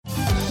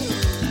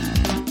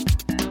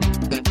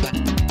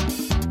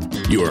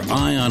Your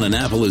Eye on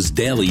Annapolis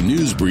daily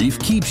news brief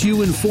keeps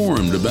you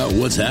informed about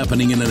what's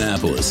happening in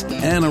Annapolis,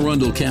 Anne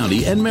Arundel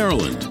County, and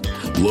Maryland.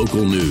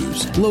 Local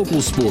news,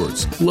 local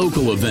sports,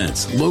 local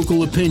events,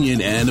 local opinion,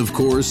 and, of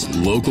course,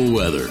 local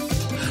weather.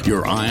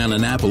 Your Eye on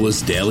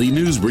Annapolis daily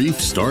news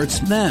brief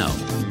starts now.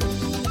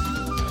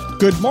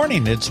 Good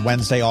morning. It's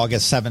Wednesday,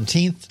 August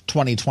 17th,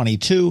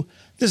 2022.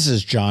 This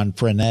is John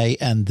Frenaye,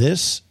 and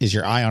this is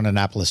your Eye on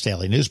Annapolis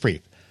daily news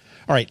brief.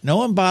 All right, no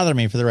one bother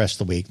me for the rest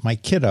of the week. My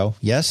kiddo,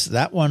 yes,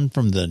 that one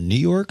from the New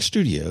York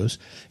studios,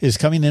 is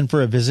coming in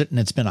for a visit, and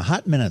it's been a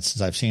hot minute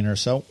since I've seen her,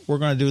 so we're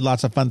going to do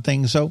lots of fun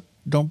things, so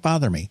don't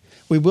bother me.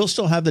 We will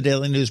still have the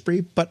daily news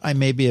brief, but I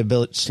may be a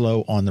bit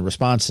slow on the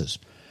responses.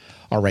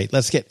 All right,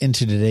 let's get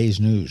into today's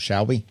news,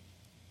 shall we?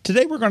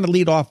 Today we're going to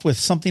lead off with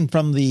something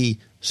from the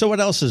So What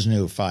Else Is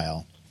New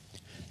file.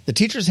 The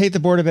teachers hate the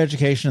Board of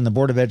Education, and the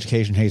Board of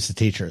Education hates the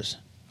teachers.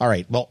 All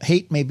right, well,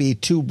 hate may be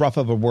too rough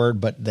of a word,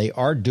 but they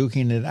are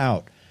duking it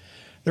out.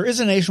 There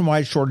is a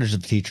nationwide shortage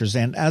of teachers,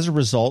 and as a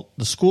result,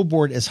 the school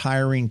board is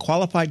hiring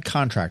qualified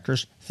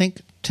contractors,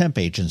 think temp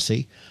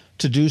agency,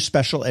 to do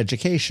special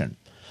education.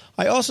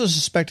 I also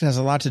suspect it has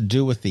a lot to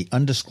do with the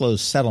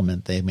undisclosed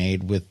settlement they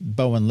made with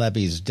Bowen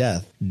Levy's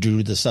death due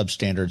to the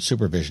substandard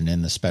supervision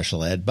in the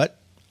special ed, but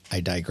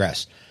I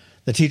digress.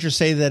 The teachers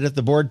say that if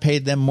the board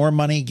paid them more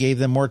money, gave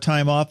them more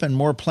time off, and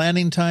more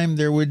planning time,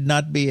 there would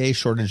not be a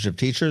shortage of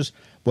teachers.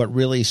 What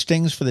really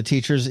stings for the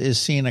teachers is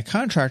seeing a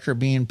contractor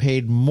being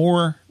paid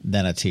more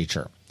than a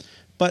teacher.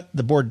 But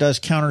the board does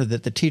counter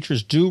that the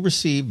teachers do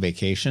receive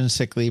vacation,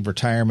 sick leave,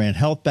 retirement, and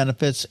health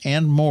benefits,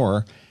 and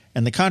more,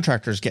 and the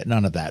contractors get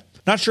none of that.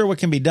 Not sure what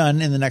can be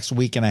done in the next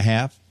week and a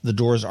half. The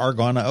doors are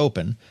going to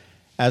open.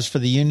 As for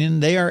the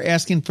union, they are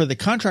asking for the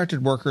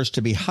contracted workers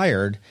to be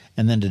hired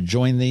and then to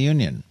join the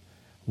union.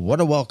 What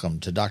a welcome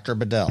to Dr.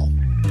 Bedell.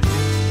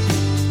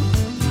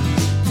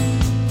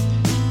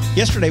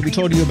 Yesterday, we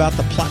told you about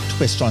the plot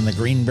twist on the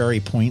Greenbury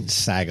Point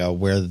saga,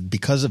 where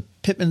because of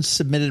Pittman's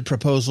submitted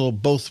proposal,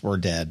 both were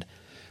dead.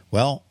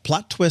 Well,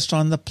 plot twist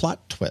on the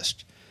plot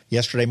twist.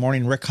 Yesterday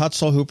morning, Rick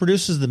Hutzel, who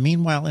produces the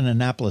Meanwhile in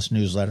Annapolis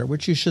newsletter,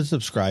 which you should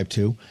subscribe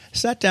to,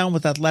 sat down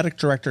with athletic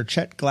director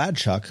Chet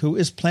Gladchuk, who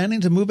is planning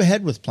to move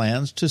ahead with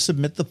plans to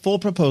submit the full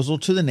proposal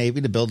to the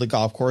Navy to build the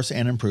golf course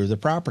and improve the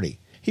property.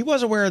 He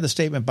was aware of the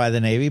statement by the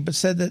Navy, but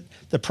said that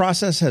the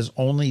process has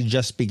only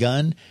just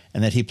begun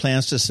and that he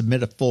plans to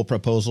submit a full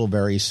proposal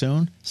very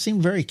soon.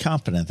 Seemed very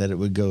confident that it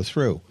would go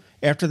through.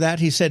 After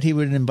that, he said he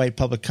would invite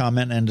public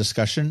comment and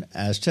discussion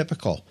as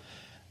typical.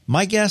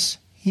 My guess,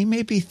 he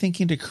may be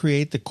thinking to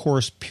create the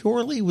course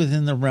purely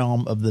within the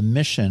realm of the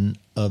mission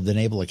of the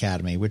Naval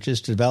Academy, which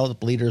is to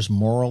develop leaders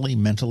morally,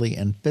 mentally,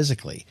 and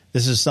physically.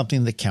 This is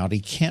something the county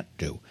can't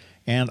do,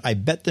 and I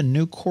bet the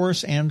new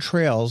course and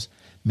trails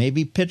may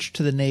be pitched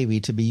to the Navy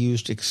to be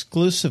used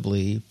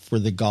exclusively for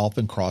the golf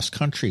and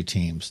cross-country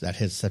teams. That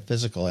hits the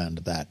physical end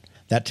of that.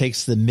 That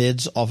takes the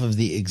mids off of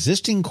the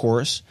existing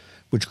course,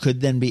 which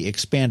could then be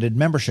expanded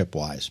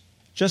membership-wise.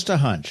 Just a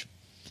hunch.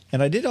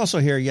 And I did also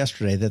hear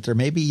yesterday that there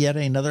may be yet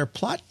another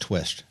plot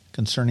twist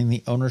concerning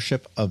the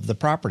ownership of the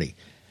property.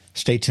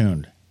 Stay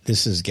tuned.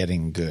 This is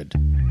getting good.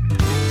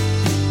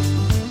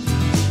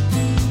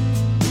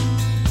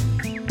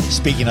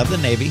 Speaking of the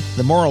Navy,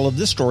 the moral of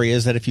this story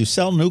is that if you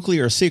sell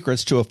nuclear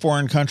secrets to a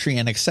foreign country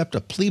and accept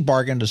a plea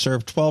bargain to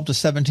serve 12 to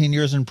 17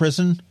 years in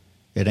prison,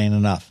 it ain't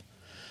enough.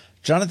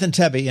 Jonathan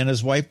Tebbe and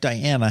his wife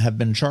Diana have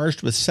been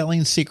charged with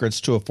selling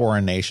secrets to a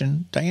foreign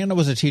nation. Diana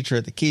was a teacher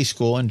at the Key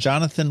School, and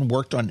Jonathan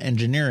worked on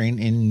engineering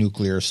in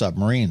nuclear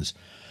submarines.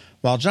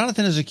 While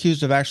Jonathan is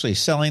accused of actually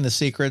selling the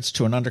secrets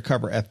to an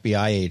undercover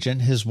FBI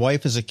agent, his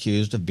wife is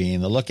accused of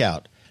being the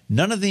lookout.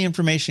 None of the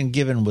information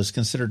given was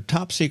considered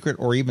top secret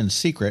or even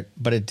secret,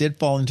 but it did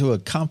fall into a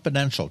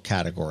confidential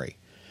category.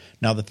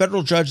 Now, the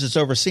federal judge that's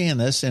overseeing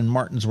this in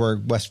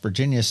Martinsburg, West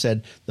Virginia,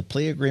 said the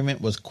plea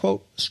agreement was,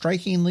 quote,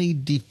 strikingly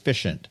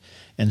deficient,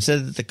 and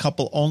said that the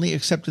couple only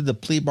accepted the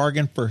plea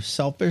bargain for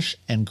selfish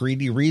and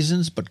greedy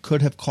reasons, but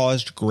could have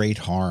caused great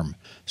harm.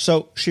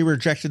 So she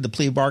rejected the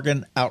plea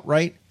bargain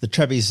outright. The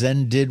Trebbys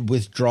then did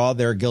withdraw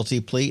their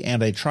guilty plea,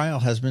 and a trial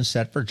has been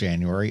set for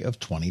January of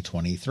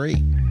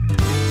 2023.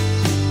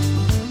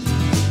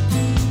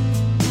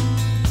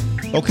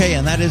 Okay,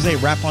 and that is a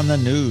wrap on the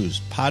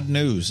news. Pod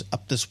News.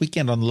 Up this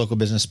weekend on the Local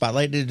Business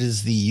Spotlight, it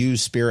is the U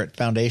Spirit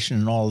Foundation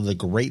and all of the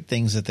great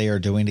things that they are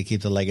doing to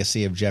keep the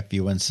legacy of Jeff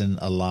Ewenson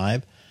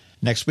alive.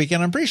 Next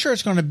weekend, I'm pretty sure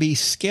it's going to be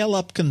Scale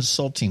Up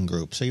Consulting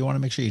Group, so you want to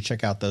make sure you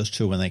check out those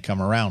two when they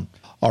come around.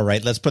 All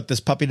right, let's put this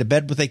puppy to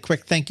bed with a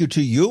quick thank you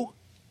to you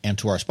and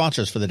to our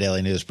sponsors for the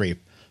Daily News Brief.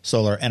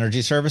 Solar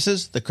Energy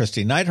Services, the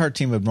Christy Neidhart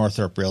team of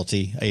Northrop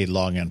Realty, a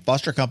Long and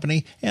Foster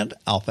company, and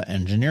Alpha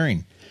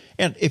Engineering.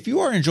 And if you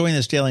are enjoying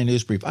this daily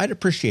news brief, I'd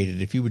appreciate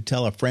it if you would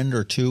tell a friend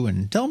or two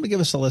and tell them to give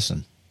us a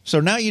listen.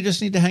 So now you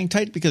just need to hang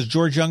tight because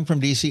George Young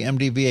from DC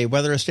MDVA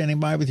Weather is standing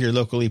by with your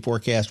locally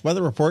forecast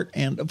weather report.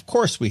 And of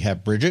course we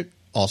have Bridget,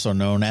 also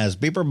known as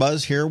Beepr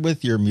Buzz, here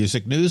with your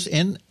music news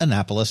in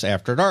Annapolis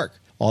After Dark.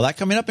 All that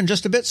coming up in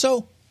just a bit,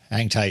 so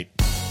hang tight.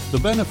 The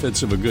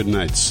benefits of a good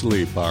night's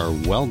sleep are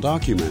well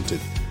documented.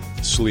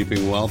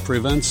 Sleeping well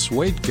prevents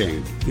weight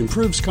gain,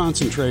 improves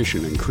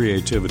concentration and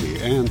creativity,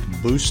 and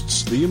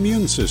boosts the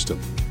immune system.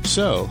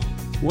 So,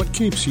 what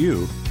keeps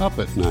you up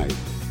at night?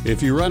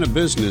 If you run a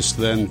business,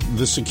 then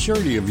the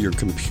security of your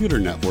computer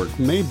network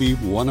may be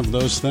one of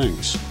those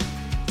things.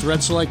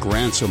 Threats like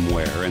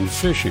ransomware and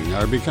phishing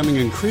are becoming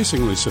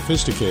increasingly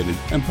sophisticated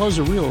and pose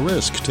a real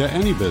risk to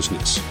any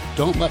business.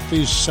 Don't let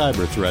these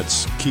cyber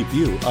threats keep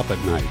you up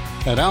at night.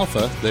 At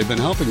Alpha, they've been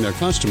helping their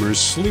customers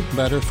sleep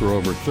better for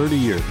over 30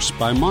 years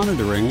by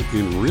monitoring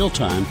in real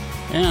time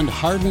and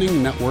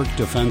hardening network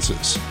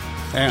defenses.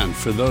 And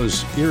for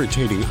those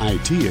irritating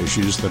IT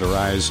issues that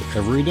arise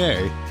every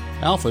day,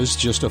 Alpha's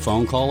just a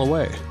phone call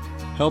away,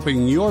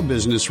 helping your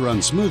business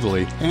run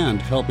smoothly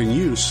and helping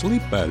you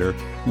sleep better,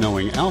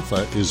 knowing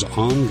Alpha is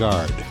on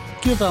guard.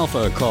 Give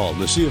Alpha a call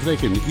to see if they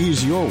can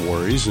ease your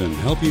worries and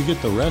help you get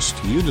the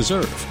rest you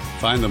deserve.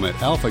 Find them at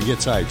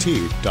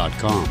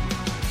alphagetsit.com.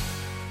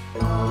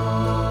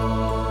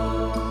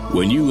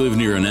 When you live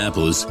near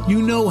Annapolis,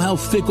 you know how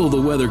fickle the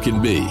weather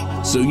can be,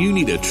 so you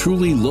need a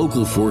truly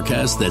local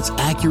forecast that's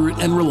accurate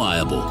and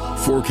reliable.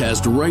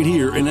 Forecast right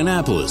here in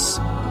Annapolis.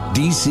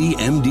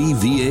 DCMD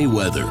VA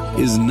weather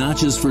is not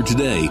just for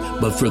today,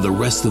 but for the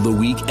rest of the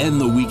week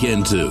and the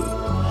weekend too.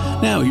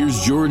 Now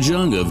here's George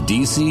Young of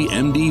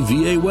DCMD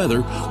VA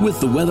weather with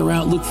the weather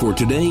outlook for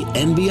today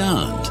and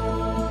beyond.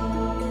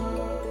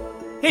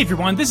 Hey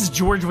everyone, this is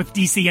George with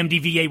DCMD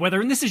VA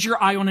Weather, and this is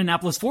your Eye on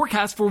Annapolis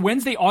forecast for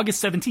Wednesday,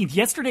 August 17th.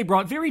 Yesterday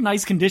brought very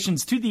nice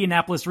conditions to the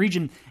Annapolis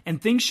region,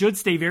 and things should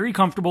stay very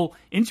comfortable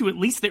into at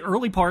least the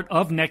early part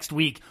of next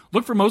week.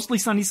 Look for mostly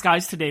sunny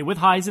skies today with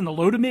highs in the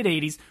low to mid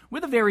 80s,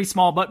 with a very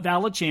small but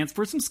valid chance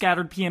for some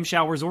scattered PM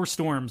showers or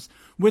storms.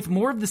 With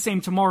more of the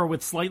same tomorrow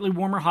with slightly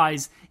warmer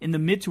highs in the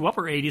mid to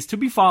upper 80s to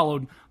be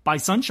followed by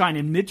sunshine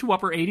in mid to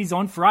upper 80s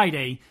on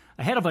Friday,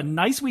 ahead of a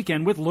nice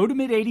weekend with low to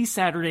mid 80s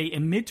Saturday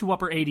and mid to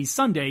upper 80s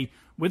Sunday,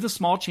 with a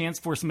small chance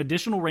for some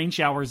additional rain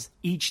showers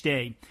each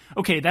day.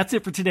 Okay, that's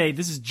it for today.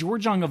 This is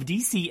George Young of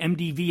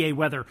DCMD VA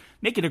Weather.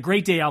 Make it a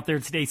great day out there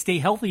today. Stay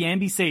healthy and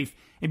be safe.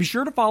 And be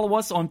sure to follow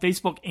us on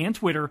Facebook and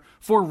Twitter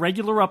for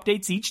regular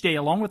updates each day,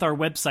 along with our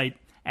website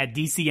at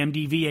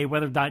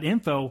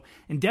dcmdvaweather.info.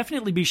 And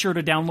definitely be sure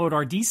to download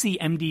our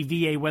DCMD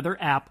VA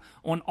Weather app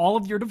on all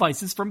of your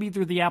devices from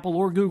either the Apple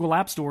or Google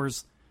app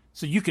stores,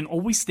 so you can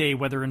always stay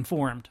weather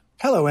informed.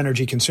 Hello,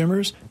 energy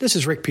consumers. This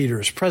is Rick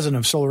Peters, president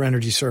of Solar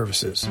Energy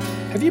Services.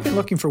 Have you been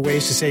looking for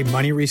ways to save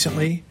money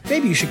recently?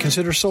 Maybe you should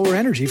consider solar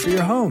energy for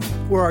your home.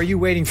 Or are you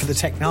waiting for the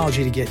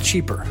technology to get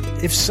cheaper?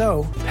 If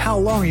so, how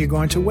long are you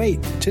going to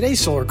wait?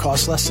 Today's solar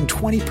costs less than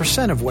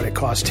 20% of what it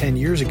cost 10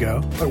 years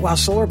ago. But while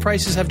solar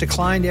prices have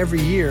declined every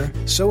year,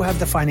 so have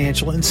the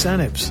financial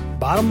incentives.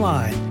 Bottom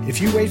line,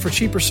 if you wait for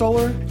cheaper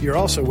solar, you're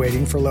also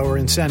waiting for lower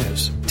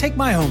incentives. Take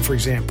my home, for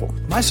example.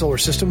 My solar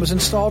system was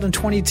installed in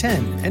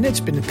 2010, and it's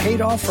been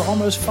paid off for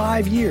almost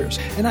 5 years,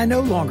 and I no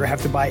longer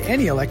have to buy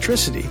any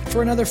electricity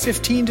for another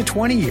 15 to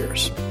 20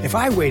 years. If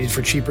I waited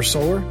for cheaper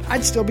solar,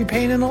 I'd still be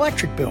paying an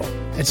electric bill.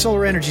 At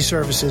Solar Energy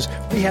Services,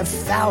 we have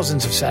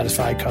thousands of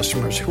satisfied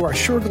customers who are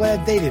sure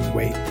glad they didn't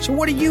wait. So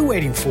what are you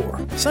waiting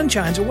for?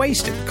 Sunshine's a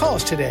wasted. Call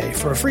us today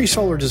for a free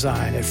solar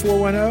design at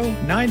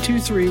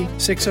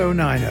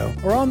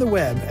 410-923-6090 or on the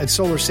web at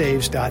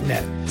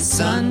solarsaves.net.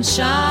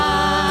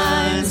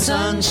 Sunshine,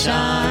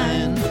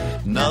 sunshine,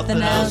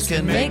 nothing else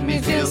can make me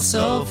feel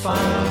so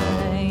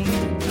fine.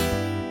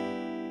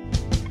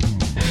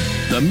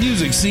 The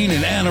music scene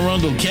in Anne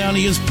Arundel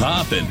County is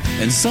popping,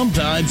 and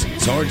sometimes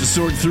it's hard to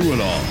sort through it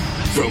all.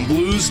 From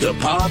blues to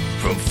pop,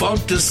 from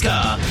funk to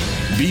ska,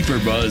 Beepr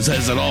Buzz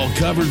has it all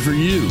covered for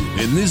you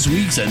in this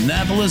week's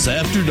Annapolis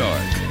After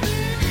Dark.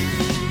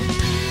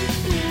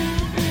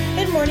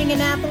 Good morning,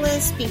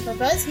 Annapolis. Beepr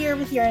Buzz here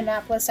with your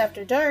Annapolis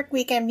After Dark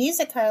weekend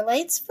music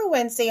highlights for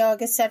Wednesday,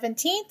 August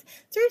 17th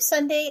through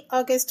Sunday,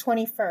 August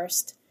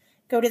 21st.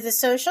 Go to the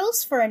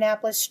socials for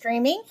Annapolis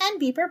Streaming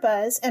and Beepr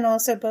Buzz, and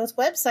also both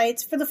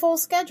websites for the full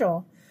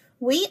schedule.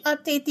 We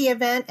update the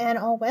event and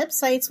all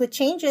websites with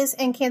changes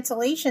and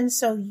cancellations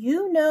so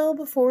you know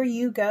before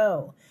you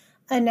go.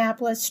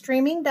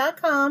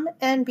 AnnapolisStreaming.com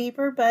and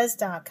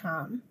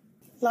BeeprBuzz.com.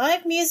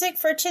 Live music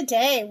for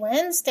today,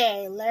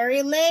 Wednesday.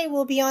 Larry Lay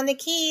will be on the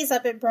keys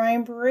up at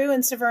Brian Brew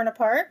in Severna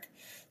Park.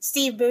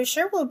 Steve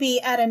Boucher will be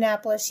at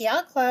Annapolis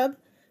Yacht Club.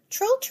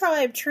 Troll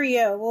Tribe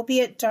Trio will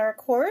be at Dark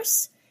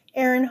Horse.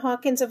 Aaron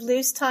Hawkins of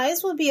Loose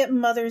Ties will be at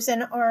Mothers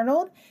in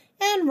Arnold.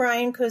 And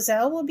Ryan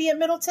Kozel will be at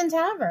Middleton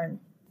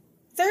Tavern.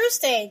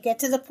 Thursday, Get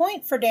to the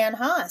Point for Dan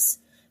Haas.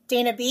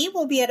 Dana B.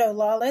 will be at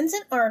O'Lawlins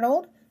in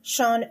Arnold.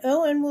 Sean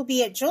Owen will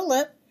be at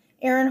Julep.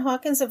 Aaron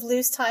Hawkins of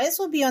Loose Ties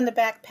will be on the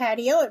back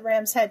patio at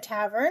Ram's Head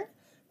Tavern.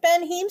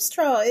 Ben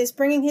Heemstraw is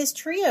bringing his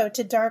trio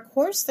to Dark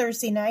Horse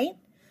Thursday night.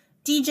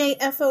 DJ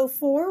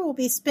FO4 will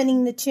be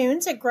spinning the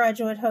tunes at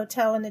Graduate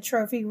Hotel in the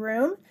Trophy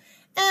Room.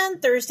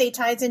 And Thursday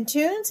Tides and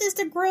Tunes is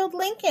the Grilled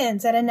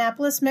Lincolns at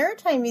Annapolis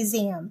Maritime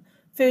Museum.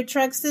 Food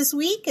trucks this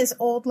week is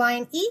Old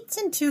Line Eats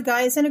and Two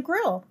Guys and a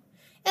Grill.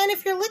 And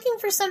if you're looking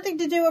for something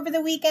to do over the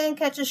weekend,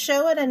 catch a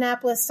show at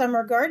Annapolis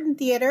Summer Garden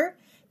Theater.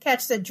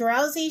 Catch the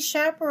Drowsy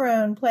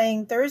Chaperone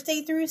playing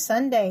Thursday through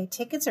Sunday.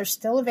 Tickets are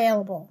still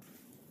available.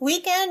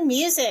 Weekend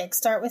music.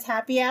 Start with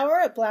happy hour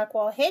at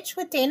Blackwall Hitch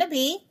with Dana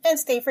B. and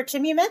stay for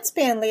Timmy Metz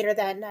Band later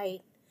that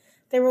night.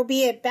 There will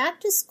be a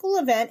back-to-school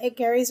event at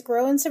Gary's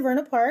Grow in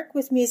Severna Park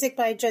with music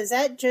by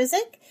Josette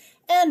Juzik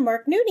and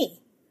Mark Nooney.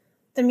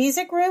 The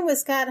Music Room with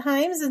Scott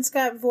Himes and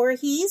Scott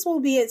Voorhees will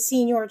be at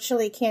Senior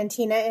Chili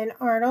Cantina in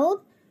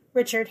Arnold.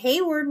 Richard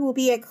Hayward will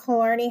be at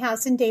Killarney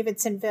House in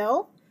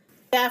Davidsonville.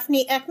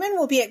 Daphne Ekman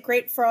will be at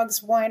Great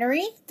Frogs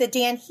Winery. The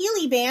Dan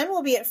Healy Band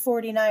will be at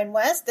 49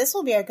 West. This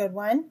will be a good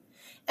one.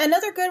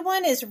 Another good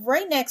one is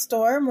right next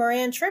door.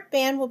 Moran Tripp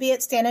Band will be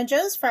at Stan and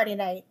Joe's Friday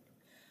night.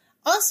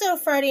 Also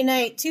Friday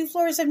night, 2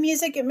 floors of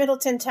music at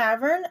Middleton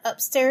Tavern.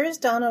 Upstairs,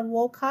 Donald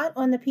Wolcott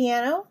on the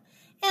piano.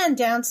 And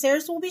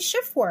downstairs will be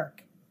shift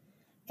work.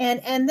 And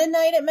end the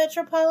night at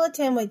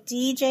Metropolitan with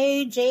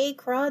DJ J.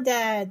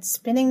 Crawdad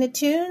spinning the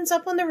tunes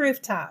up on the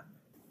rooftop.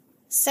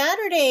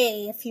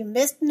 Saturday, if you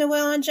missed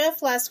Noel and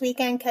Jeff last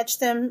weekend, catch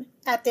them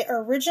at the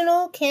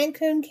original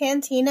Cancun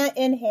Cantina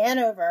in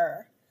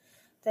Hanover.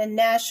 The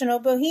National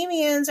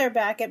Bohemians are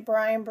back at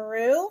Brian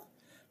Baru.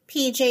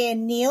 PJ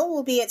and Neil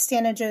will be at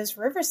Santa Joe's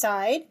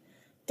Riverside.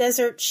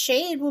 Desert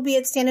Shade will be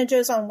at Santa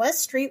Joe's on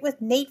West Street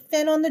with Nate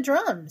Finn on the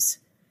drums.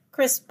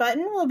 Chris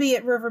Button will be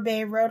at River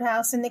Bay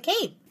Roadhouse in the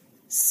Cape.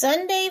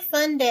 Sunday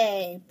Fun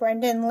Day.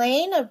 Brendan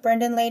Lane of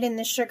Brendan Lane and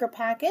the Sugar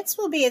Packets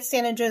will be at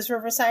Santa Joe's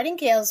Riverside in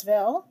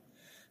Galesville.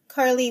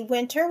 Carly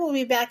Winter will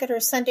be back at her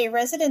Sunday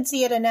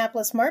residency at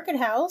Annapolis Market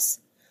House.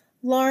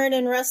 Lauren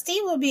and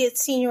Rusty will be at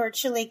Senior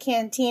Chili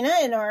Cantina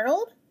in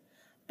Arnold.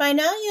 By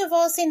now you have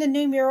all seen the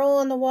new mural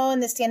on the wall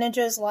in the Santa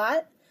Joe's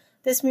lot.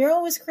 This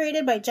mural was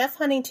created by Jeff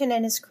Huntington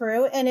and his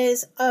crew and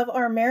is of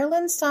our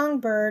Maryland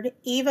songbird,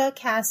 Eva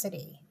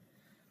Cassidy.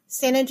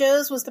 Santa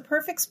Joe's was the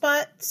perfect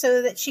spot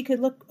so that she could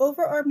look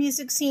over our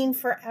music scene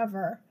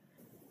forever.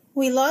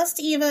 We lost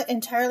Eva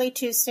entirely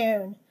too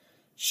soon.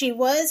 She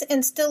was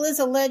and still is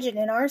a legend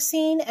in our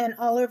scene and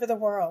all over the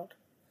world.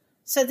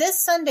 So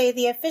this Sunday,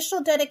 the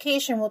official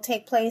dedication will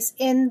take place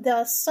in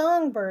the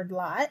Songbird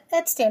lot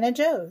at Santa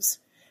Joe's.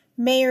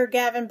 Mayor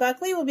Gavin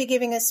Buckley will be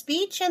giving a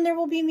speech, and there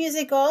will be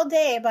music all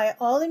day by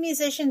all the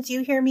musicians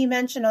you hear me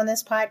mention on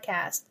this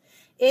podcast.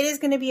 It is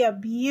going to be a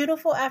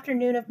beautiful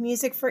afternoon of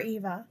music for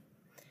Eva.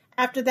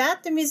 After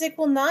that, the music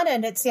will not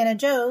end at Santa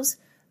Joe's.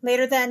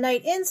 Later that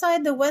night,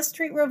 Inside the West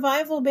Street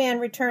Revival Band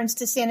returns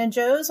to Santa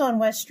Joe's on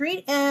West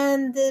Street,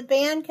 and the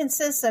band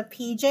consists of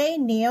PJ,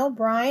 Neil,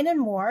 Brian, and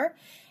more.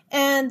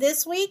 And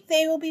this week,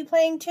 they will be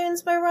playing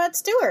tunes by Rod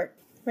Stewart.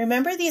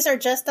 Remember, these are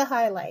just the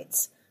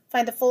highlights.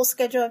 Find the full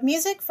schedule of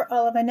music for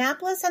all of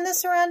Annapolis and the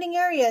surrounding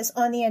areas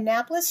on the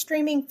Annapolis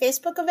Streaming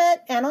Facebook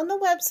event and on the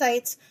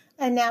websites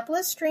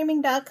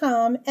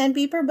AnnapolisStreaming.com and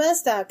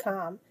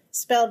BeeprBuzz.com,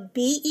 spelled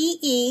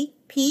BeeprBuzz.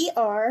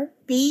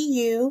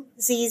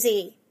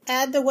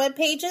 Add the web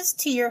pages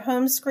to your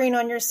home screen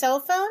on your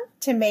cell phone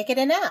to make it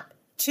an app.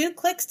 2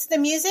 clicks to the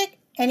music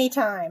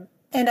anytime.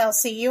 And I'll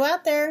see you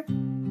out there.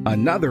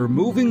 Another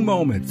moving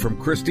moment from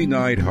Christy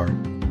Neidhart.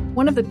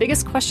 One of the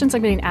biggest questions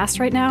I'm getting asked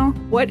right now,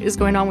 what is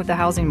going on with the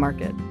housing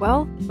market?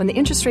 Well, when the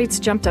interest rates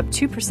jumped up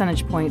 2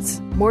 percentage points,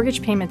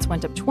 mortgage payments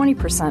went up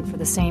 20% for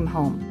the same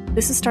home.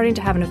 This is starting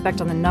to have an effect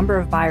on the number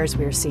of buyers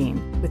we are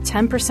seeing, with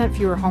 10%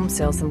 fewer home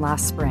sales than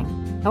last spring.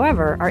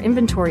 However, our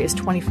inventory is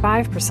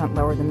 25%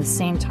 lower than the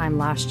same time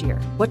last year.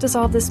 What does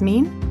all this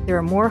mean? There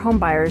are more home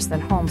buyers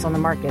than homes on the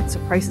market, so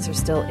prices are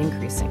still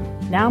increasing.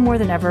 Now more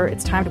than ever,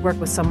 it's time to work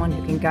with someone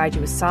who can guide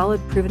you with solid,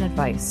 proven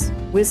advice.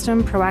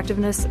 Wisdom,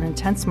 proactiveness, and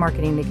intense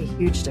marketing make a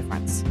huge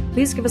difference.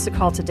 Please give us a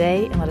call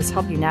today and let us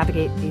help you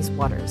navigate these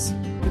waters.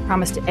 We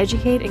promise to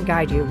educate and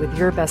guide you with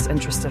your best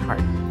interest at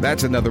heart.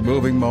 That's another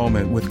moving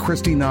moment with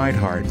Christy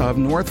Neidhart of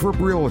Northrop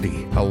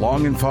Realty, a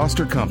Long and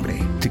Foster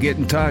company. To get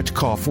in touch,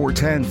 call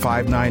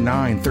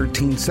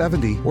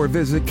 410-599-1370 or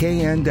visit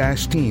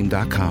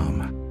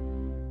kn-team.com.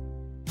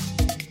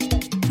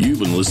 You've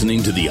been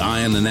listening to the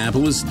Eye on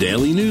Annapolis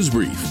Daily News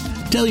Brief.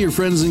 Tell your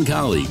friends and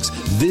colleagues,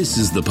 this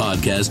is the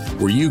podcast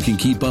where you can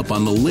keep up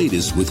on the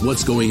latest with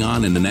what's going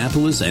on in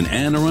Annapolis and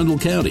Anne Arundel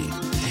County.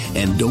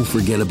 And don't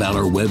forget about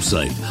our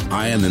website,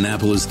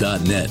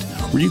 eyeonannapolis.net,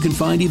 where you can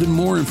find even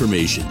more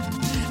information.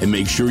 And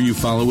make sure you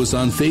follow us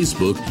on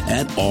Facebook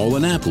at All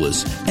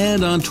Annapolis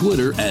and on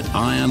Twitter at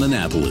Eye on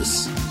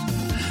Annapolis.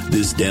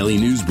 This Daily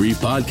News Brief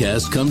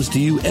podcast comes to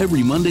you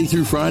every Monday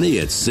through Friday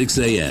at 6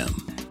 a.m.